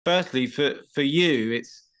firstly, for you,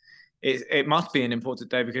 it must be an important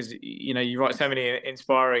day because you write so many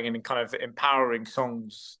inspiring and kind of empowering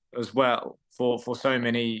songs as well for so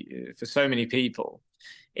many people.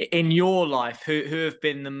 In your life, who have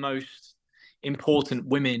been the most important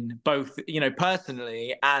women, both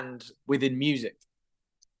personally and within music?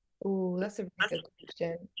 Oh, that's a really good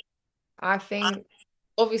question. I think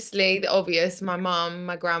obviously the obvious, my mum,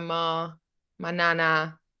 my grandma, my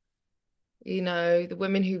nana, the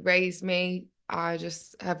women who raised me, I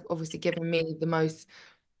just have obviously given me the most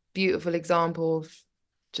beautiful example of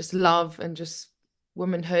just love and just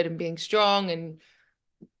womanhood and being strong and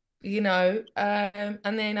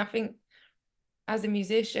then I think as a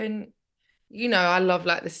musician, I love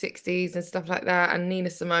like the 60s and stuff like that. And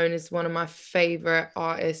Nina Simone is one of my favorite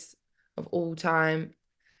artists of all time.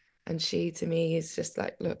 And she to me is just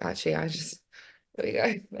like, look, actually, there we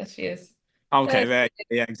go. There she is. Okay, there,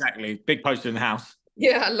 yeah, exactly. Big poster in the house.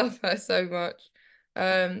 Yeah, I love her so much.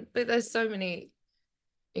 But there's so many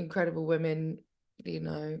incredible women, you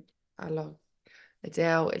know. I love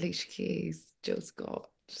Adele, Alicia Keys, Jill Scott,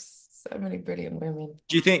 just so many brilliant women.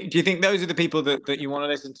 Do you think those are the people that you want to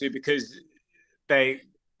listen to because they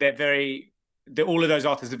they're very all of those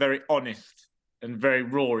artists are very honest and very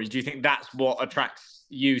raw? Do you think that's what attracts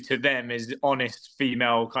you to them is honest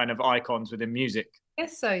female kind of icons within music?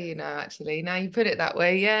 Yes, so actually, now you put it that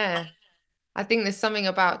way, yeah. I think there's something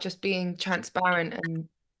about just being transparent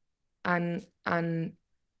and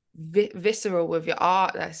visceral with your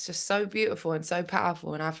art that's just so beautiful and so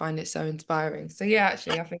powerful, and I find it so inspiring. So yeah,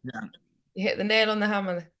 actually, I think Yeah. you hit the nail on the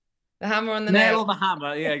hammer on the nail. Nail on the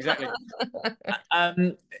hammer. Yeah, exactly.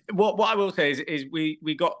 Um, what I will say is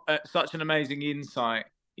we got such an amazing insight.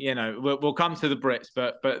 We'll come to the Brits,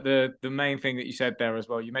 but the main thing that you said there as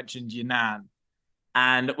well, you mentioned your nan,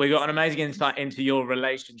 and we got an amazing insight into your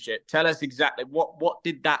relationship. Tell us exactly what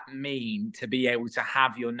did that mean to be able to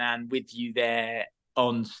have your nan with you there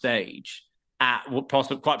on stage at what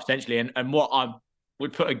possibly quite potentially, and what I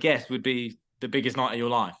would put a guess would be the biggest night of your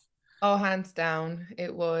life. Oh, hands down,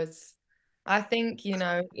 it was. I think,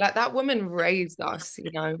 like that woman raised us,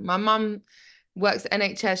 My mum works at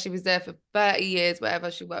NHS. She was there for 30 years, whatever.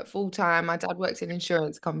 She worked full time. My dad works in an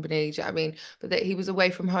insurance company. Do you know what I mean? But that he was away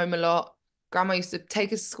from home a lot. Grandma used to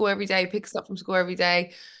take us to school every day, pick us up from school every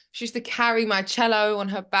day. She used to carry my cello on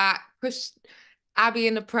her back, push Abby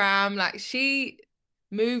in the pram. Like she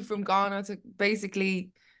moved from Ghana to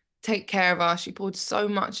basically take care of us. She poured so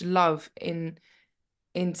much love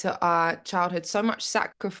into our childhood, so much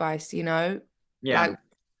sacrifice. Yeah. Like,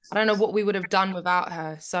 I don't know what we would have done without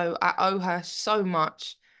her. So I owe her so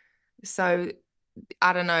much. So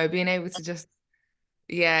I don't know, being able to just,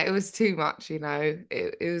 yeah, it was too much.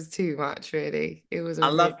 It was too much, really. It was a I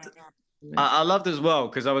really, loved I loved as well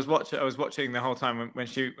because I was watching the whole time when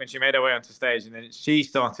she made her way onto stage and then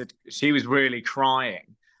she was really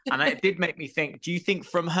crying and it did make me think, do you think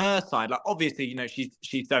from her side, like obviously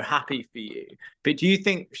she's so happy for you, but do you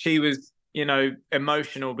think she was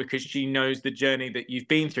emotional because she knows the journey that you've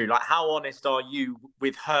been through? Like how honest are you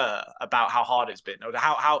with her about how hard it's been, or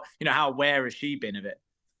how aware has she been of it?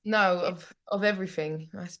 no, of everything.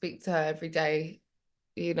 I speak to her every day.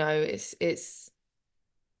 It's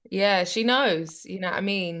Yeah, she knows, you know what I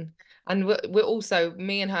mean? And we're also,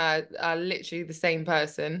 me and her are literally the same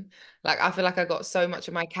person. Like, I feel like I got so much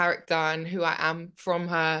of my character and who I am from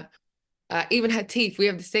her. Even her teeth, we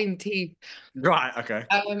have the same teeth. Right, okay.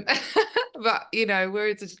 But, we're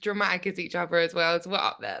as dramatic as each other as well. So we're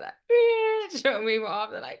up there like, "Yeah," do you know what I mean? We're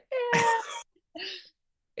up there like, "Yeah."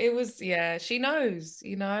 It was, yeah, she knows.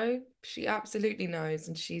 She absolutely knows.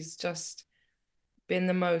 And she's just been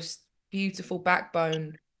the most beautiful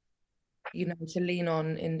backbone to lean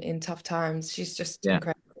on in tough times. She's just Yeah.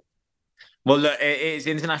 incredible. Well, look, it's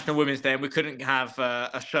International Women's Day, and we couldn't have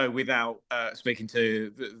a show without speaking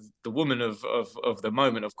to the woman of the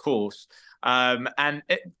moment, of course. And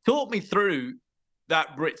it taught me through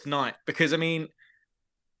that Brits night because I mean,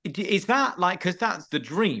 is that like because that's the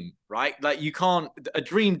dream, right? Like you can't, a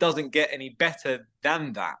dream doesn't get any better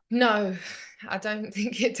than that. No, I don't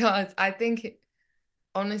think it does. I think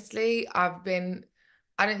honestly, I didn't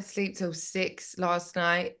sleep till 6 last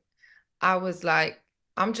night. I was like,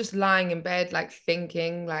 I'm just lying in bed, like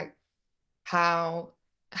thinking, like, how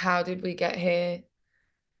how did we get here?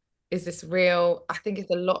 Is this real? I think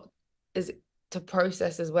it's a lot is to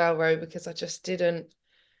process as well, Ro, because I just didn't,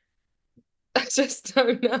 I just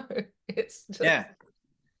don't know. It's just, Yeah.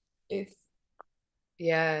 it's,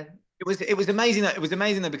 yeah. It was amazing that it was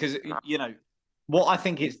amazing that because what I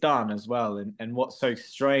think it's done as well, and what's so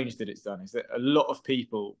strange that it's done is that a lot of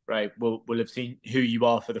people, right, will have seen who you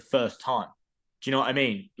are for the first time. Do you know what I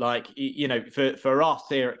mean? Like, you know, for us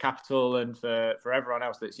here at Capital and for everyone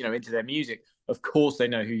else that's, you know, into their music, of course they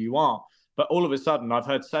know who you are. But all of a sudden, I've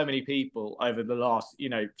heard so many people over the last, you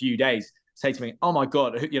know, few days say to me, "Oh my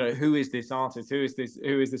God, you know, who is this artist? Who is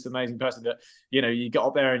this amazing person that, you know, you got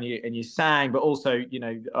up there and you sang, but also, you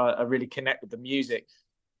know, I really connect with the music."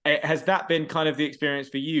 Has that been kind of the experience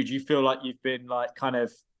for you? Do you feel like you've been like kind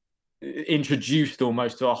of introduced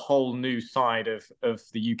almost to a whole new side of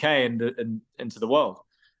the UK and into the world?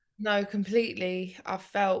 No, completely. I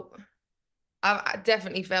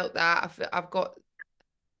definitely felt that. I've got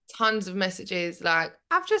tons of messages like,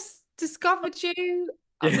 I've just discovered you.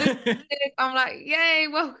 I've listened to this. I'm like, yay,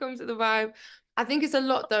 welcome to the vibe. I think it's a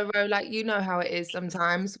lot though, Ro. Like, you know how it is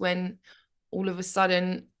sometimes when all of a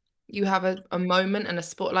sudden you have a moment and a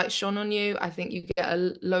spotlight shone on you. I think you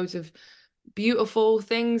get loads of beautiful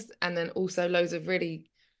things and then also loads of really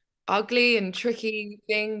ugly and tricky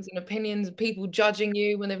things and opinions of people judging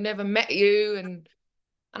you when they've never met you. And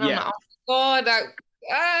I'm like, Yeah. oh my God,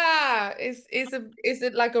 like,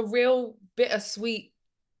 it's like a real bittersweet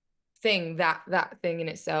thing, that thing in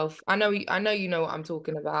itself. I know you know what I'm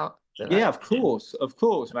talking about. So Yeah, like, of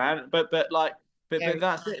course, man. But like, yeah. but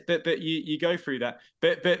that's it. But you go through that.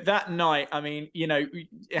 But that night, I mean, you know,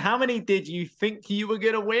 how many did you think you were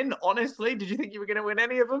gonna win? Honestly, did you think you were gonna win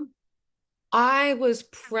any of them? I was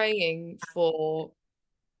praying for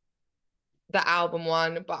the album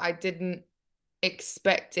one, but I didn't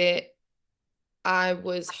expect it. I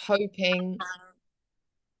was hoping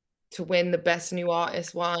to win the best new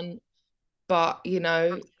artist one, but you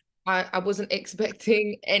know, I wasn't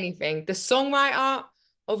expecting anything. The songwriter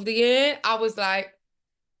of the year, I was like,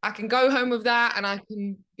 I can go home with that and I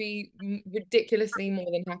can be ridiculously more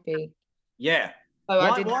than happy. Yeah. So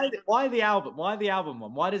I did. Why the album? Why the album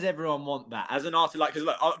one? Why does everyone want that as an artist? Like, because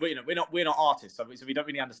look, you know, we're not artists, so we don't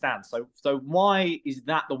really understand. So why is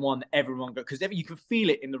that the one that everyone goes? Because you can feel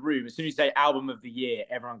it in the room as soon as you say album of the year,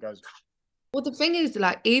 everyone goes. Well, the thing is,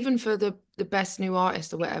 like, even for the best new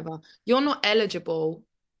artist or whatever, you're not eligible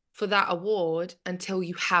for that award until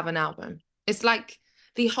you have an album. It's like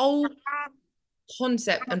the whole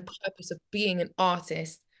concept and purpose of being an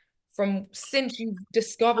artist from since you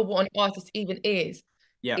discover what an artist even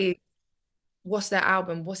Yeah. is what's their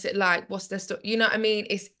album, what's it like, what's their story, you know what I mean?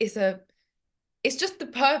 It's just the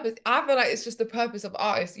purpose. I feel like it's just the purpose of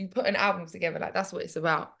artists. You put an album together, like that's what it's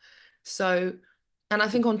about. So, and I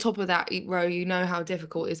think on top of that, Ro, you know how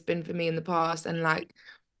difficult it's been for me in the past and like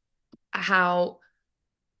how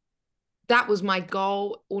that was my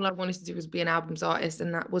goal. All I wanted to do was be an albums artist,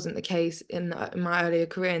 and that wasn't the case in my earlier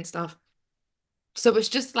career and stuff. So it's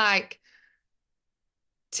just like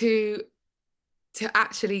to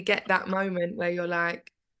actually get that moment where you're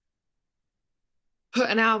like, put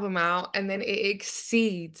an album out and then it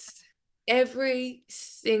exceeds every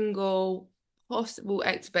single possible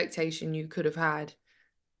expectation you could have had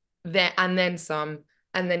there and then some,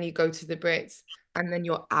 and then you go to the Brits and then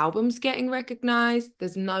your album's getting recognized.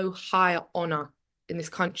 There's no higher honor in this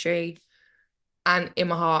country and in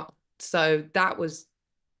my heart. So that was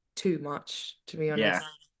too much, to be Yeah. honest.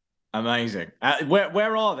 Amazing.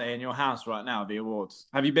 Where are they in your house right now, the awards?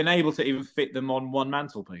 Have you been able to even fit them on one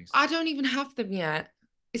mantelpiece? I don't even have them yet.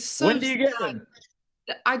 It's When so do you get them?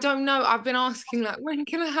 I don't know. I've been asking like, when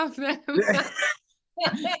can I have them?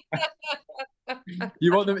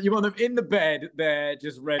 You want them in the bed there,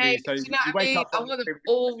 just Hey, ready. So do you know you what I wake mean? up I on want them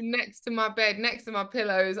all next to my bed, next to my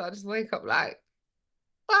pillows. I just wake up like,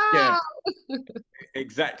 yeah, wow.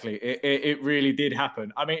 exactly. It really did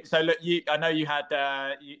happen. I mean, so look, I know you had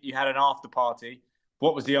an after party.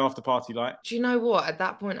 What was the after party like? Do you know what? At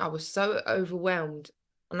that point, I was so overwhelmed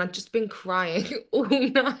and I'd just been crying all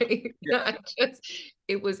night. Yeah.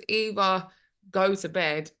 It was either go to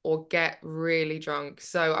bed or get really drunk.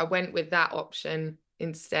 So I went with that option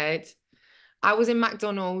instead. I was in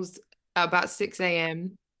McDonald's at about 6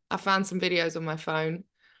 a.m. I found some videos on my phone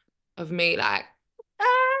of me like,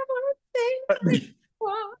 I want to think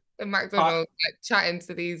in I, McDonald's, like, chatting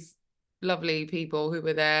to these lovely people who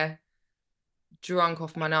were there, drunk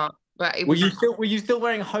off my nut. But it was, were you still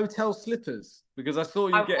wearing hotel slippers? Because I saw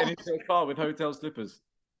you I, getting into a car with hotel slippers.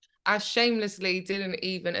 I shamelessly didn't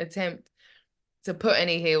even attempt to put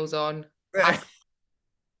any heels on. I,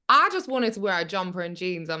 I just wanted to wear a jumper and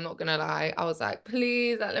jeans. I'm not gonna lie. I was like,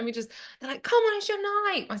 please, like, let me just. They're like, come on, it's your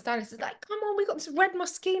night. My stylist is like, come on, we got this red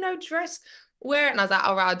Moschino dress. Wear it. And I was like,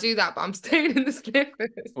 all right, I'll do that, but I'm staying in the slippers.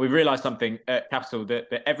 We've realised something at Capital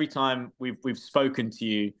that every time we've spoken to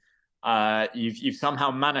you, you've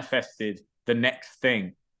somehow manifested the next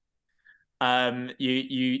thing.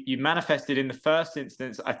 You manifested in the first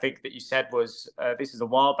instance, I think that you said was, this is a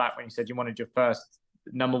while back when you said you wanted your first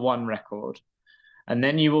 #1 record. And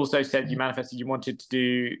then you also said you manifested you wanted to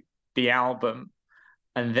do the album.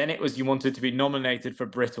 And then it was you wanted to be nominated for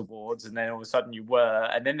BRIT Awards, and then all of a sudden you were.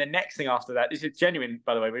 And then the next thing after that, this is genuine,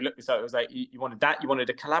 by the way, we looked this up. It was like you wanted that, you wanted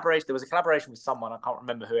a collaboration. There was a collaboration with someone, I can't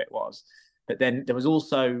remember who it was. But then there was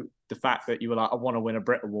also the fact that you were like, I want to win a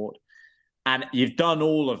BRIT Award. And you've done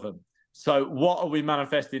all of them. So what are we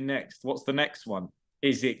manifesting next? What's the next one?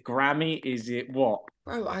 Is it Grammy? Is it what?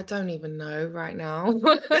 Bro, I don't even know right now.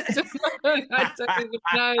 I don't even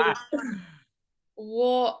know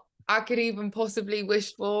what I could even possibly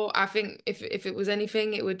wish for. I think if it was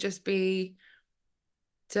anything, it would just be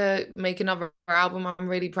to make another album I'm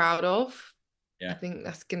really proud of. Yeah. I think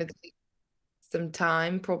that's gonna take some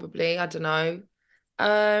time, probably. I don't know.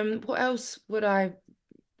 What else would I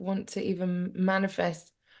want to even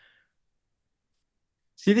manifest?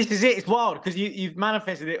 See, this is it. It's wild because you've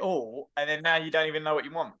manifested it all, and then now you don't even know what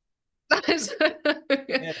you want.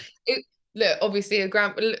 Yeah. Look, obviously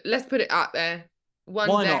let's put it out there. Why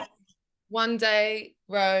not? One day,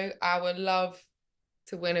 Ro, I would love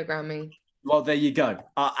to win a Grammy. Well, there you go,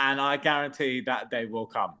 and I guarantee that day will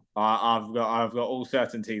come. I've got all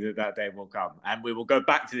certainty that day will come, and we will go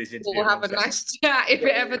back to this interview. We'll have a nice chat if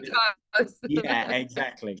it ever does. Yeah,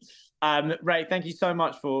 exactly. Ray, thank you so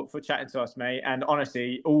much for chatting to us, mate. And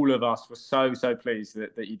honestly, all of us were so pleased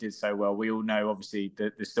that you did so well. We all know, obviously,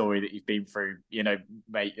 the story that you've been through. You know,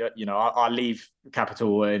 mate. You know, I leave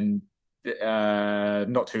Capital in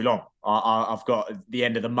not too long. I've got the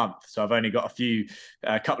end of the month, so I've only got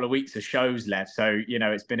a couple of weeks of shows left. So you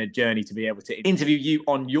know, it's been a journey to be able to interview you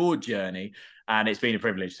on your journey, and it's been a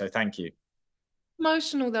privilege. So thank you.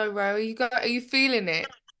 Emotional though, Ro. Are you feeling it?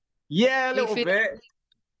 Yeah, a little bit.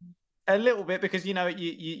 A little bit, because you know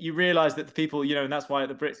you realize that the people, you know, and that's why at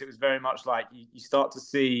the Brits it was very much like you start to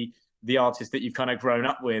see the artists that you've kind of grown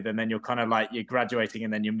up with, and then you're kind of like you're graduating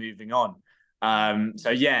and then you're moving on. So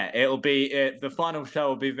yeah, it'll be the final show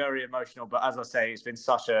will be very emotional, but as I say, it's been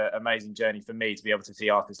such an amazing journey for me to be able to see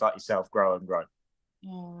artists like yourself grow and grow.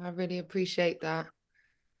 Oh, I really appreciate that.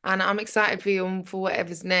 And I'm excited for you and for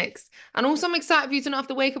whatever's next. And also I'm excited for you to not have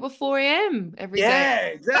to wake up at 4 a.m. every day. Yeah,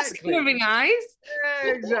 exactly. That's gonna be nice.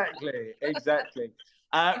 Yeah, exactly.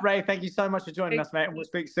 Ray, thank you so much for joining us, mate, and we'll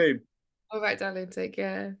speak soon. All right, darling, take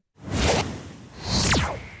care.